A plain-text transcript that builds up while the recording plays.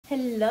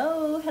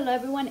Hello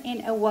everyone,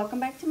 and welcome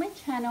back to my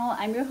channel.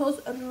 I'm your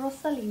host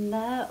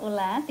Rosalinda.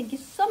 Hola, thank you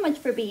so much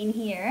for being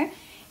here,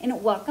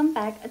 and welcome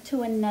back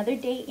to another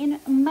day in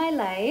my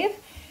life.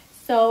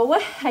 So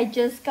I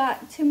just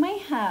got to my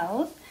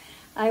house.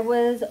 I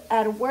was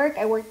at work.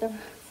 I worked a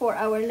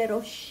 4-hour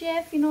little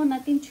shift,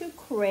 nothing too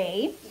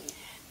crazy.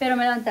 Pero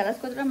me levanté a las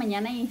 4 de la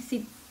mañana y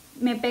sí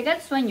me pega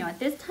el sueño. At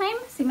this time,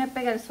 sí me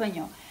pega el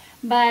sueño.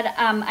 But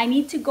I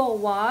need to go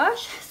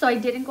wash, so I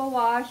didn't go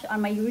wash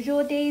on my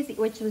usual days,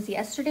 which was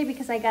yesterday,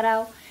 because I got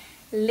out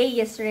late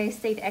yesterday. I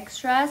stayed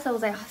extra, so I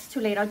was like, oh, it's too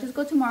late. I'll just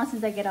go tomorrow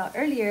since I get out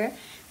earlier.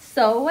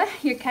 So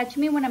you're catching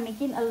me when I'm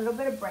making a little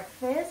bit of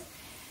breakfast.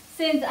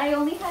 Since I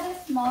only had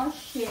a small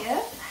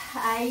shift,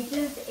 I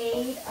just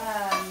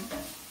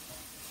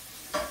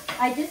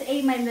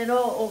ate my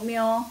little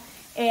oatmeal,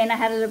 and I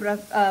had a little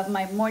bit of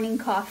my morning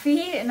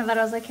coffee. And but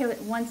I was like, okay,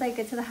 once I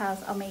get to the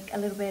house, I'll make a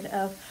little bit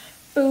of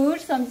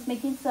food. So I'm just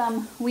making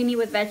some weenie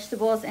with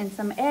vegetables and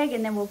some egg,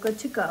 and then we're good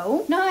to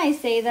go. No, I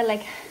say that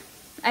like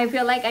I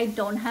feel like I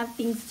don't have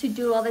things to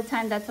do all the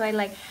time. That's why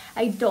like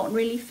I don't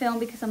really film,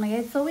 because I'm like,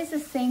 it's always the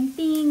same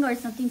thing or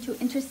something too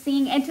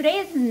interesting. And today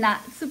is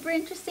not super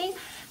interesting,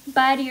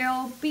 but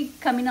you'll be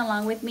coming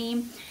along with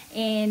me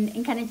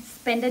and kind of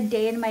spend a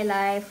day in my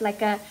life,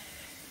 like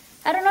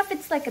I don't know if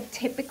it's like a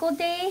typical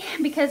day,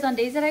 because on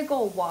days that I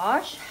go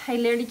wash, I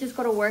literally just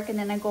go to work and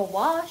then I go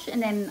wash,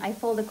 and then I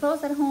fold the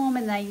clothes at home,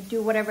 and then I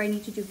do whatever I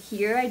need to do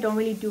here. I don't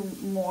really do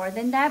more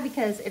than that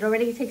because it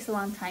already takes a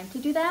long time to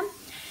do that.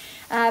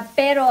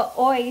 Pero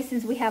hoy,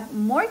 since we have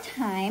more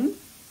time,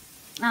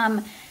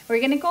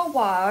 we're gonna go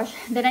wash.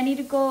 Then I need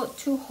to go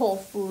to Whole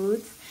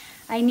Foods.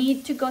 I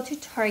need to go to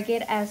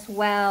Target as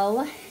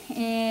well,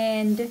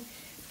 and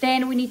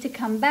then we need to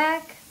come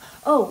back.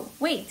 Oh,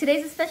 wait,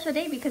 today's a special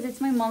day because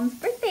it's my mom's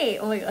birthday.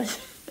 Oh my gosh.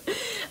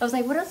 I was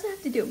like, what else do I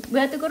have to do? We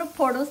have to go to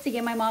Portals to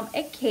get my mom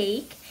a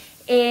cake.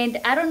 And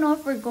I don't know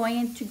if we're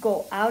going to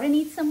go out and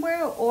eat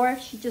somewhere, or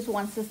if she just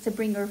wants us to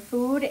bring her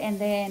food and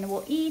then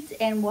we'll eat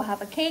and we'll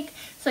have a cake.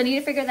 So I need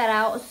to figure that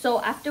out. So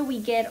after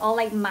we get all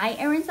like my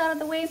errands out of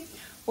the way,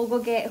 we'll go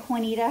get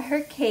Juanita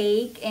her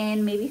cake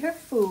and maybe her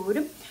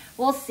food.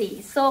 We'll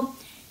see. So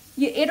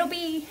it'll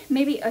be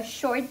maybe a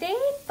short day,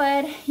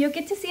 but you'll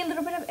get to see a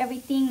little bit of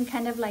everything, and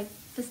kind of like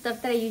the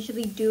stuff that I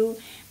usually do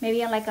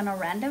maybe on a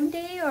random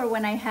day, or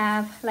when I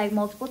have like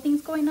multiple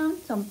things going on.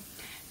 So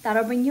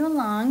that'll bring you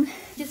along.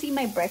 Just eat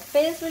my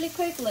breakfast really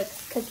quick. Look,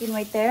 cooking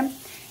right there.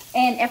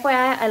 And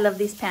FYI, I love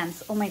these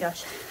pants. Oh my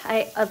gosh,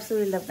 I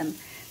absolutely love them.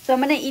 So I'm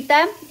gonna eat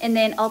them, and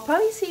then I'll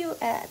probably see you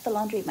at the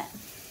laundromat.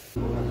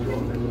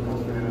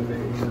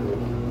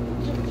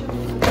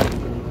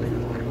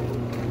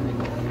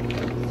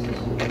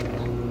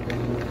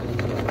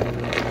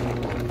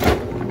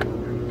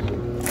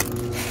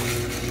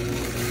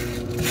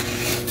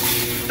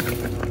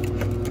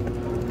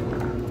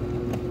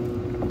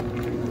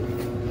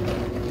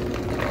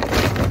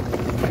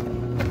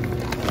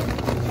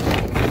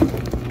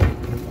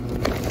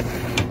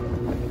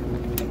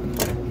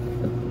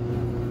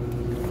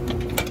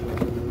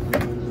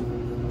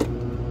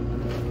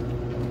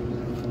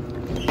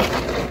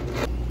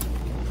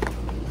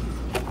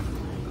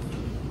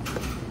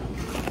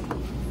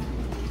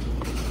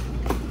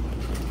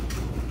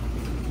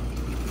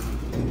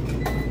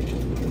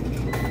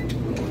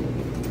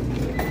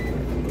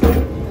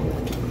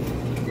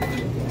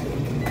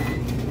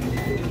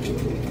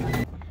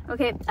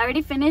 Okay, I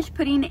already finished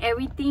putting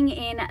everything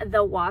in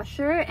the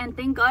washer, and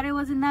thank God it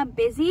wasn't that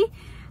busy.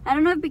 I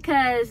don't know if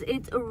because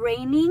it's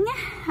raining,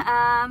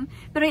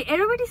 but it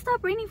already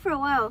stopped raining for a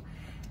while.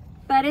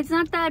 But it's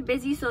not that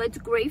busy, so it's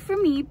great for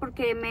me,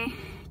 porque me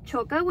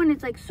choca when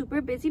it's like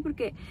super busy,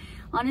 porque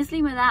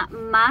honestly me da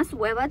más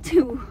hueva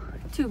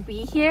to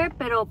be here.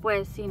 Pero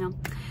pues,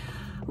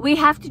 we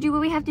have to do what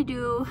we have to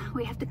do.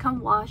 We have to come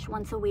wash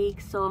once a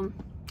week, so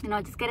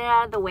just get it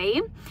out of the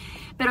way.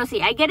 Pero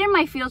see, I get in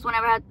my feels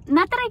whenever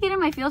not that I get in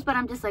my feels, but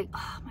I'm just like,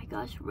 oh my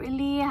gosh,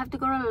 really? I have to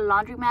go to the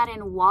laundromat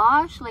and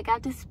wash? Like, I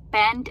have to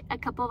spend a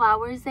couple of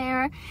hours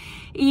there.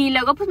 Y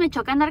luego pues me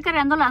choca andar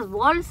cargando las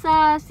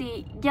bolsas.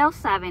 Y ya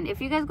saben, if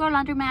you guys go to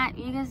laundromat,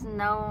 you guys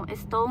know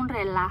it's todo un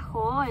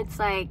relajo. It's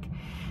like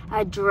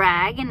a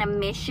drag and a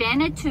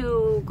mission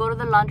to go to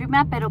the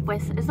laundromat, pero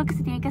pues es lo que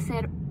se tiene que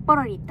hacer por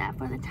ahorita,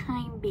 for the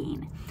time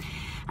being.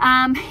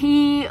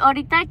 Y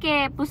ahorita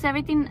que puse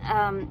everything,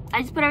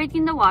 I just put everything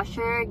in the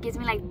washer. It gives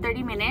me like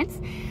 30 minutes.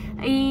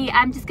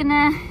 I'm just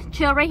gonna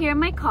chill right here in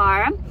my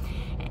car.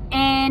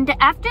 And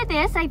after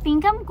this, I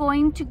think I'm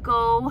going to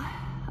go,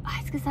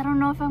 it's because I don't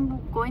know if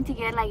I'm going to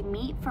get like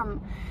meat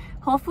from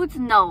Whole Foods.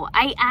 No,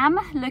 I am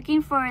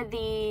looking for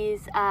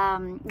these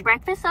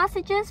breakfast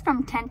sausages from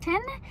 1010.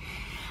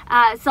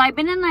 So I've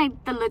been in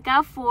like the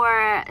lookout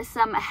for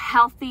some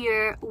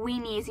healthier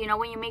weenies. You know,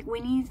 when you make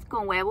weenies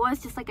con huevo,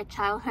 it's just like a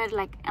childhood,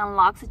 like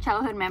unlocks a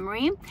childhood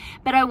memory.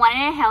 But I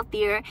wanted it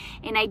healthier,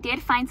 and I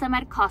did find some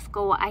at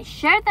Costco. I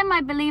shared them,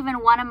 I believe,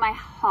 in one of my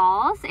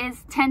hauls.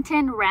 It's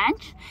 1010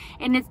 Ranch,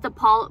 and it's the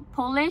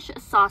Polish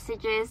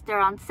sausages.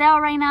 They're on sale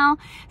right now.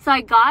 So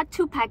I got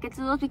 2 packets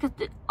of those because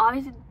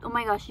obviously, oh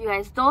my gosh, you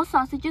guys, those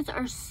sausages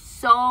are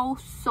so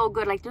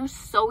good. Like, they're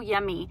so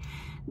yummy.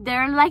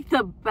 They're like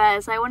the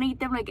best. I want to eat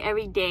them like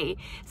every day.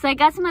 So I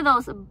got some of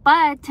those.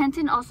 But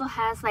 1010 also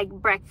has like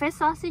breakfast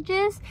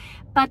sausages,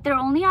 but they're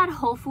only at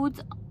Whole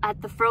Foods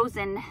at the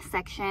frozen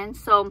section.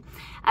 So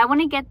I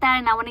want to get that,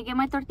 and I want to get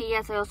my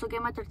tortillas. I also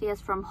get my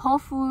tortillas from Whole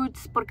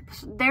Foods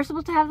because they're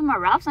supposed to have them at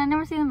Ralph's. I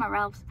never see them at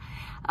Ralph's.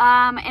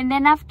 And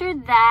then after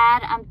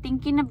that, I'm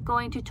thinking of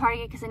going to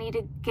Target because I need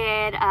to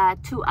get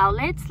 2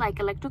 outlets, like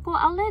electrical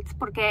outlets,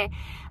 porque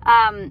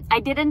I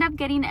did end up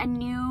getting a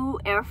new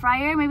air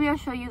fryer. Maybe I'll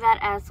show you that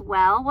as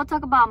well. We'll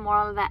talk about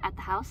more of that at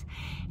the house.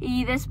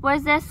 Y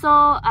después de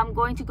eso, I'm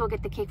going to go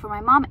get the cake for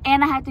my mom,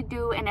 and I had to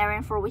do an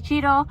errand for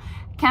Wichito.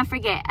 Can't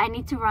forget, I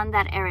need to run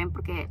that errand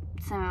porque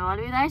se me va a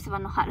olvidar, se va a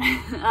enojar.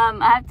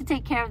 I have to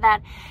take care of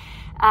that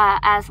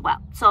as well.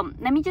 So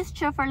let me just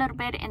chill for a little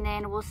bit, and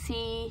then we'll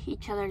see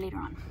each other later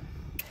on.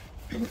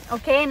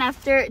 Okay, and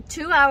after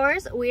 2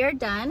 hours, we are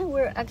done.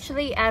 We're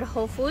actually at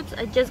Whole Foods.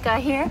 I just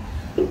got here.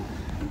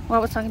 Well, I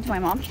was talking to my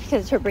mom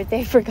because it's her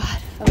birthday. I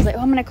forgot. I was like, oh,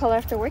 I'm gonna call her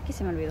after work. Y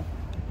se me olvidó.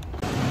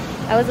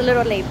 I was a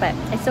little late, but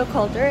I still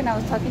called her, and I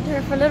was talking to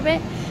her for a little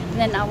bit. And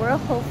then now we're at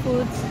Whole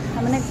Foods.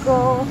 I'm gonna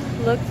go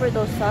look for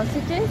those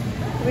sausages.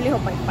 I really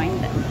hope I find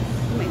them.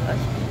 Oh my gosh.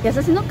 Ya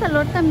está haciendo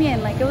calor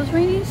también. Like, it was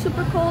raining,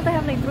 super cold. I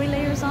have like 3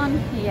 layers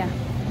on. Yeah.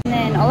 And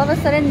then all of a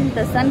sudden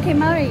the sun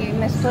came out y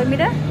me estoy,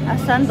 mira,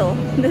 asando.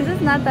 This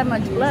is not that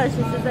much blush.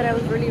 It's just that I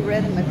was really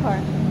red in the car.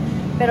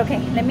 But okay,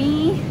 let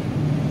me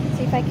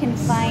see if I can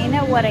find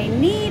what I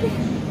need,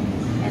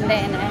 and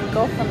then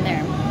go from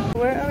there.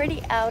 We're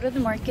already out of the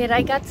market.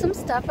 I got some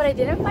stuff, but I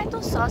didn't find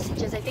those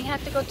sausages. I think I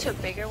have to go to a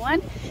bigger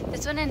one.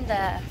 This one in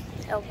the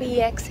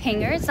LBX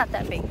hanger. It's not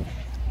that big.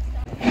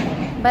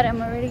 But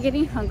I'm already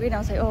getting hungry, and I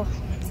was like, oh,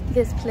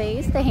 this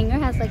place, the hanger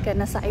has like an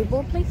acai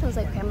bowl place. I was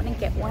like, okay, I'm gonna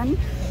get one.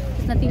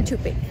 There's nothing too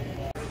big.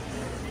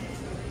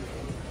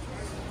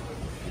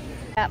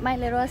 Got my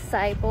little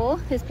acai bowl.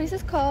 This place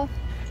is called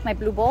My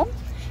Blue Bowl.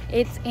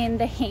 It's in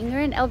the hanger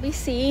in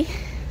LBC.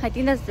 I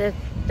think that's the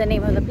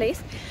name of the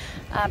place.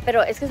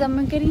 Pero it's because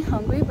I'm getting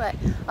hungry, but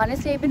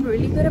honestly, I've been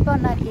really good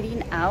about not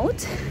eating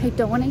out. I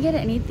don't want to get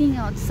anything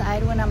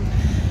outside when I'm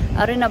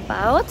out and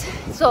about.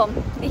 So,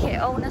 dije,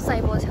 oh, un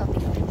acai bowl is healthy.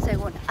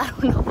 Según,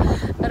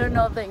 I don't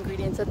know the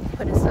ingredients that they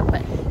put in stuff,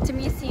 but to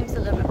me it seems a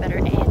little bit better,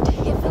 and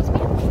it fills me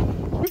up.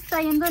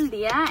 Está yendo el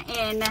día,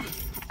 and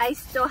I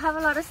still have a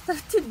lot of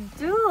stuff to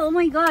do. Oh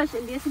my gosh,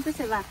 el día siempre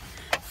se va.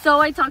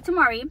 So I talked to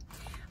Mari.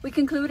 We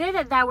concluded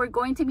that we're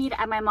going to meet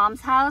at my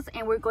mom's house,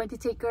 and we're going to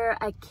take her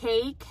a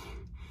cake,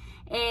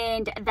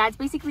 and that's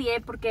basically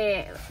it,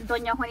 porque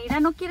Doña Juanita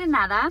no quiere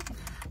nada.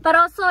 But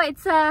also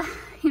it's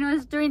you know,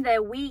 it's during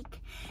the week,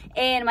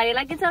 and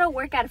Mariela gets out of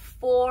work at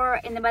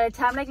 4, and then by the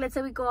time, like, let's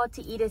say we go out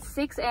to eat at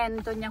 6,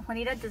 and Doña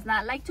Juanita does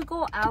not like to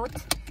go out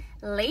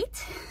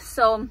late.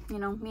 So, you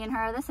know, me and her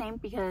are the same,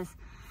 because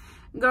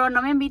girl,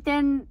 no me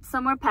inviten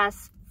somewhere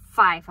past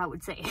 5, I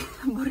would say.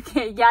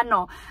 Porque ya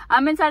no.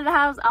 I'm inside the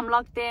house, I'm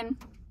locked in,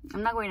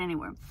 I'm not going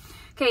anywhere.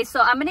 Okay,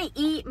 so I'm gonna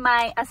eat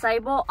my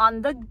acai bowl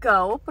on the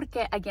go,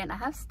 porque again, I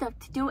have stuff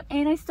to do,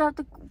 and I still have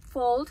to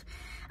fold.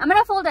 I'm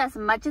gonna fold as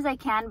much as I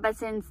can, but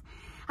since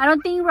I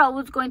don't think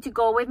Raul's going to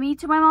go with me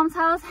to my mom's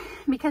house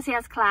because he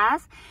has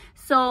class,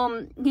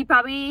 so he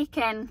probably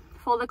can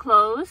fold the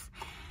clothes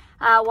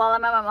while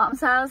I'm at my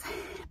mom's house.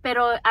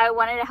 Pero I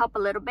wanted to help a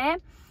little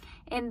bit.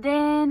 And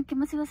then, ¿qué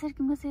más iba a hacer? ¿Qué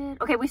más iba a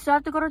hacer? Okay, we still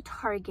have to go to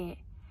Target.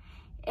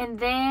 And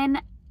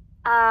then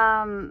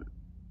I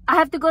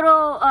have to go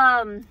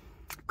to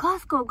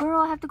Costco.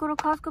 Girl, I have to go to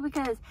Costco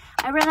because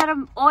I ran out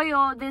of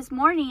oil this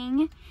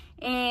morning.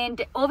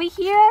 And over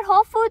here at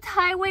Whole Foods,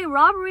 highway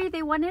robbery,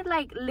 they wanted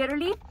like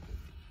literally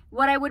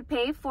what I would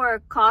pay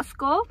for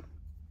Costco,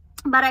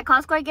 but at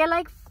Costco I get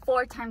like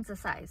 4 times the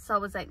size. So I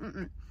was like,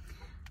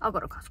 I'll go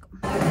to Costco.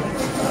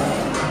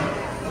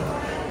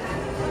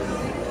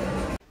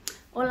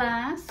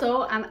 Hola,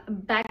 so I'm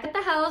back at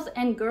the house,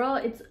 and girl,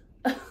 it's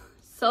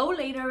so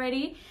late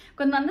already.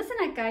 Cuando andas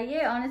en la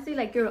calle, honestly,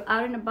 like, you're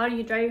out and about,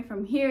 you're driving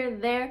from here,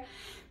 there,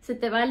 se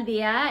te va el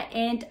día.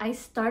 And I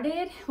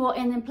started, well,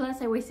 and then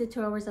plus I wasted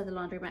 2 hours at the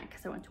laundromat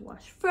because I went to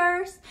wash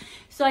first.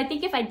 So I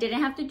think if I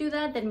didn't have to do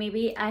that, then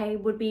maybe I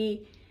would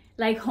be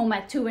like home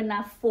at 2 and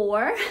not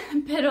 4.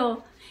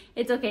 Pero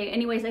it's okay.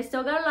 Anyways, I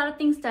still got a lot of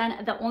things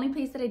done. The only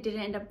place that I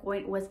didn't end up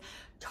going was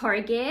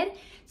Target.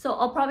 So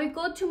I'll probably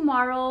go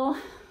tomorrow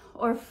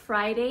or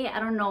Friday. I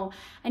don't know.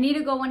 I need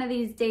to go one of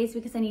these days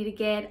because I need to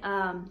get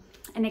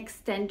an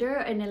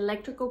extender, an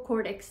electrical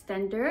cord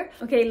extender.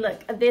 Okay,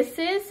 look, this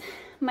is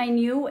my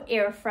new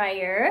air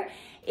fryer.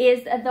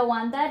 Is the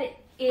one that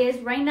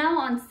is right now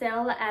on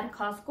sale at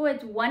Costco.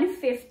 It's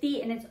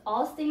 $150 and it's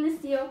all stainless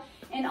steel.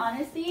 And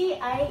honestly,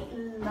 I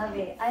love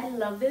it. I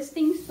love this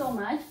thing so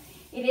much.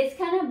 It is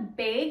kind of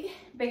big,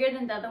 bigger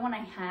than the other one I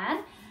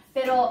had.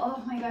 But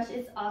oh my gosh,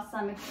 it's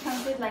awesome. It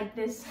comes with like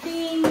this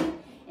thing.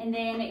 And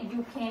then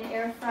you can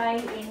air fry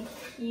in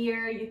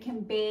here. You can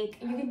bake.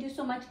 You can do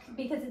so much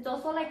because it's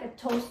also like a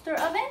toaster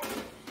oven.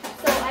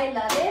 So I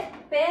love it.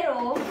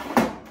 Pero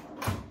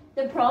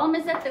the problem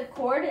is that the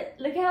cord,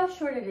 look at how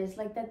short it is.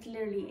 Like that's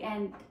literally,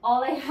 and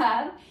all I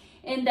have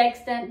in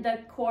the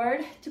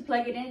cord to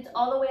plug it in, it's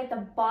all the way at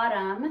the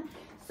bottom.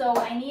 So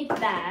I need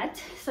that.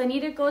 So I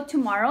need to go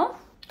tomorrow.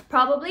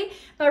 Probably,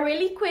 but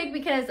really quick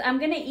because I'm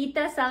gonna eat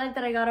that salad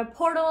that I got at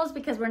Portals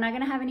because we're not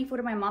gonna have any food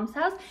at my mom's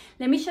house.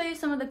 Let me show you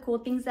some of the cool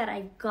things that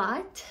I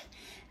got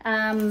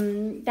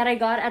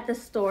at the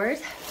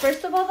stores.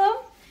 First of all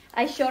though,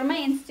 I showed my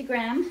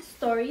Instagram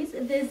stories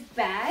this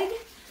bag.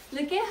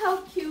 Look at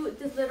how cute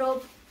this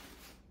little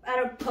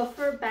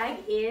puffer bag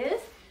is.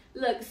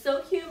 Look,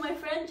 so cute. My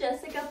friend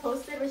Jessica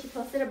posted, but she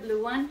posted a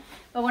blue one,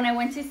 but when I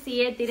went to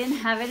see it, they didn't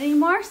have it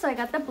anymore, so I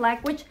got the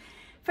black, which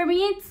for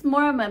me, it's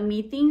more of a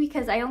me thing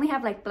because I only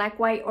have like black,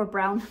 white, or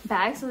brown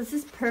bags. So this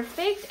is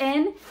perfect.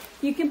 And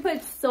you can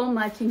put so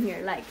much in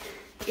here. Like,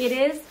 it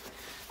is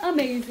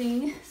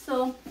amazing.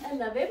 So I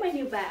love it. My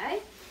new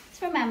bag. It's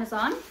from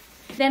Amazon.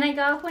 Then I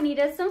got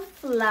Juanita some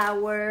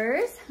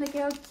flowers. Look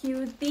how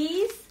cute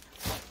these.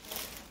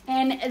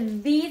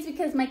 And these,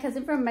 because my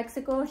cousin from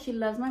Mexico, she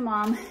loves my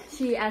mom.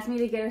 She asked me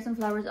to get her some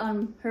flowers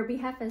on her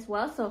behalf as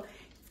well. So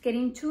it's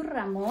getting 2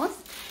 ramos.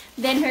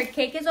 Then her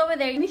cake is over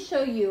there. Let me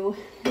show you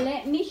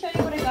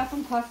what I got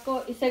from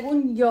Costco.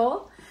 Según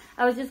yo,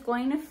 I was just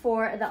going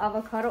for the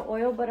avocado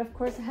oil, but of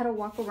course I had to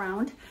walk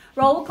around.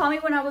 Raul called me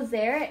when I was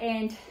there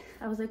and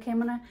I was like, okay, I'm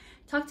gonna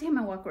talk to him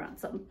and walk around.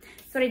 So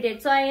that's what I did.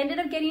 So I ended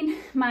up getting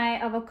my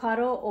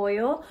avocado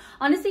oil.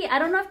 Honestly, I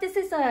don't know if this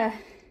is a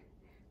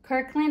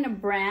Kirkland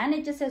brand.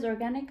 It just says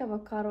organic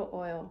avocado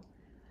oil.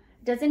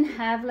 It doesn't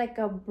have like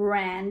a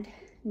brand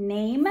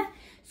name,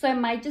 so it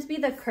might just be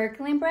the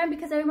Kirkland brand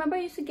because I remember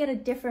I used to get a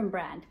different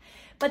brand,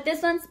 but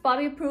this one's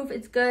Bobby approved.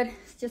 It's good.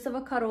 It's just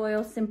avocado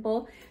oil,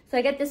 simple. So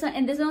I get this one,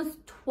 and this one's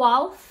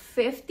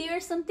 $12.50 or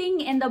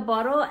something in the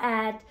bottle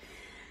at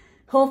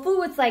Whole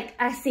Foods. It's like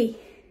así,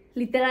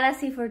 literal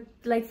así, for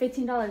like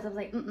 $15. I was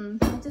like,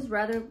 I'd just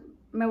rather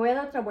me voy a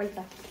dar otra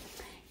vuelta.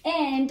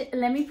 And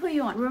let me put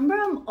you on. Remember,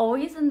 I'm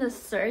always in the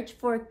search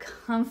for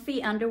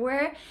comfy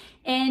underwear,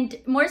 and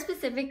more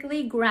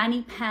specifically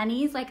granny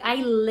panties. Like, I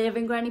live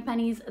in granny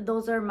panties.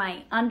 Those are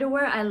my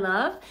underwear I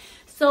love.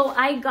 So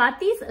I got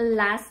these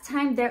last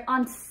time. They're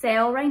on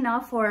sale right now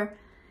for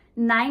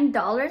 $9.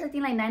 I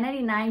think like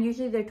 $9.99.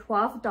 Usually they're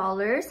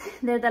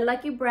 $12. They're the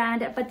Lucky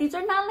brand, but these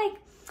are not like,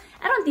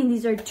 I don't think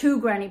these are true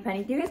granny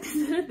panties. Do you guys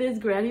consider this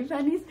granny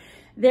panties?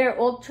 They're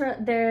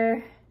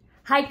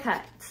high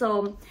cut.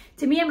 So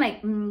to me, I'm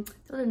like, those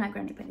are not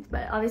granny panties,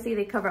 but obviously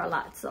they cover a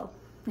lot, so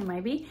it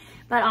might be.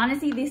 But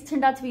honestly, these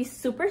turned out to be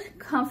super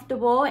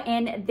comfortable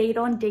and they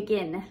don't dig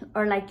in,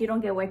 or like you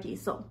don't get wedgies.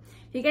 So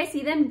if you guys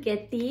see them,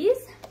 get these.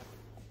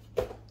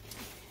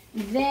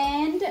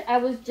 Then I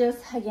was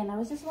just walking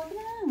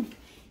around.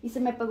 Y se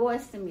me pegó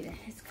este, mire.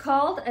 It's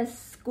called a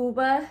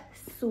scuba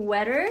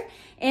sweater,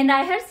 and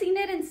I had seen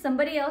it in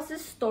somebody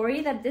else's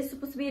story that this is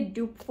supposed to be a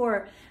dupe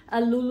for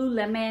a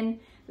Lululemon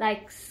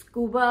like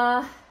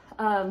scuba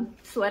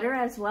sweater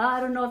as well. I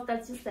don't know if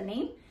that's just the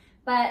name,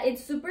 but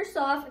it's super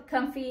soft,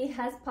 comfy,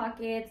 has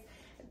pockets.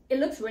 It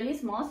looks really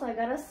small, so I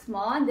got a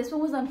small, and this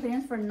one was on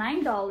clearance for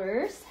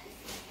 $9.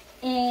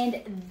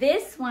 And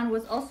this one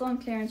was also on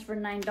clearance for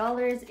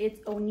 $9.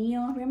 It's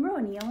O'Neill. Remember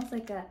O'Neill? It's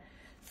like a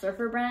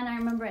surfer brand. I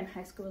remember in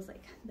high school it was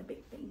like the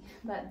big thing.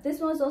 But this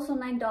one was also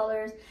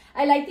 $9.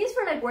 I like these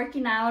for like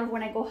working out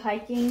when I go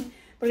hiking,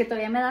 porque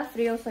todavía me da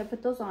frío, so I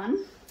put those on.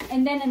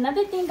 And then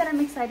another thing that I'm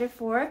excited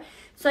for,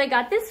 so I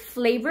got this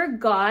Flavor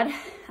God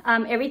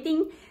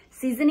everything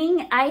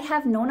seasoning. I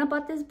have known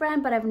about this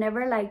brand, but I've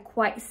never like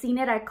quite seen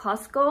it at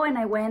Costco, and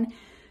I went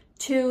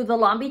to the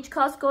Long Beach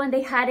Costco and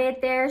they had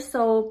it there,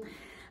 so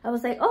I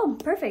was like, oh,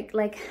 perfect,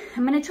 like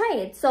I'm gonna try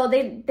it. So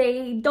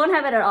they don't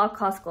have it at all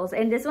Costco's,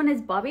 and this one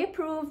is Bobby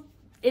approved.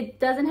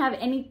 It doesn't have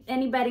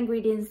any bad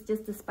ingredients,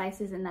 just the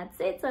spices, and that's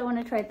it. So I want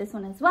to try this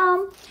one as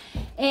well.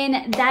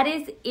 And that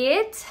is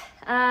it.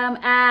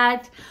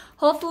 At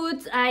Whole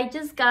Foods, I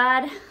just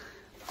got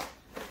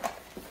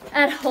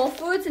at Whole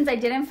Foods, since I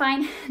didn't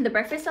find the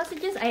breakfast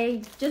sausages,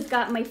 I just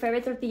got my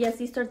favorite tortillas.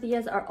 These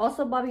tortillas are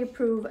also Bobby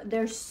approved.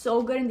 They're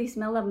so good and they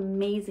smell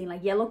amazing,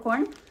 like yellow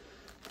corn.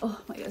 Oh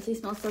my gosh, they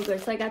smell so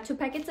good. So I got 2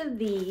 packets of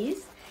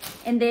these.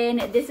 And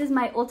then this is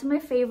my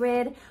ultimate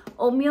favorite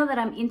oatmeal that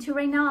I'm into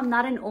right now. I'm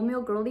not an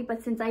oatmeal girly,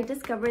 but since I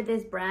discovered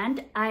this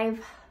brand,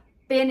 I've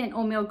been an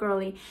oatmeal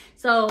girly.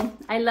 So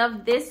I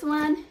love this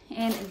one,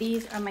 and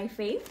these are my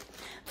fave.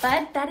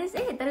 But that is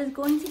it. That is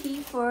going to be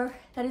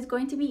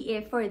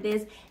it for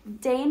this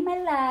day in my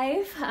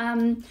life.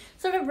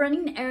 Sort of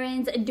running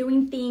errands,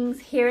 doing things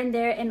here and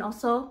there, and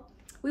also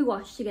we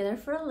washed together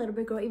for a little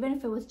bit, girl, even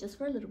if it was just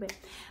for a little bit,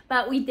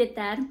 but we did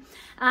that.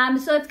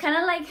 So it's kind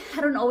of like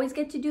I don't always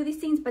get to do these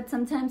things, but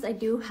sometimes I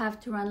do have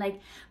to run like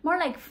more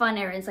like fun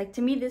errands. Like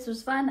to me this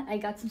was fun. I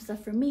got some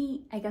stuff for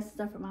me, I got some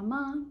stuff for my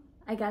mom,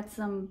 I got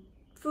some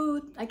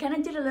food. I kind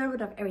of did a little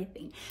bit of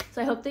everything.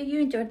 So I hope that you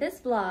enjoyed this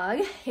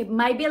vlog. It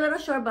might be a little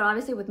short, but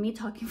obviously with me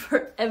talking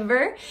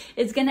forever,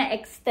 it's gonna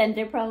extend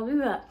it probably.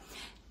 But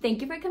thank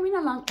you for coming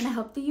along, and I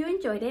hope that you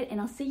enjoyed it, and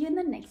I'll see you in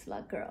the next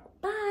vlog, girl.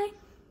 Bye.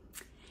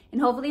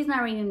 And hopefully it's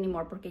not raining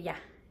anymore, porque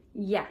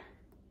yeah.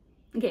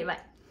 Okay,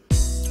 bye.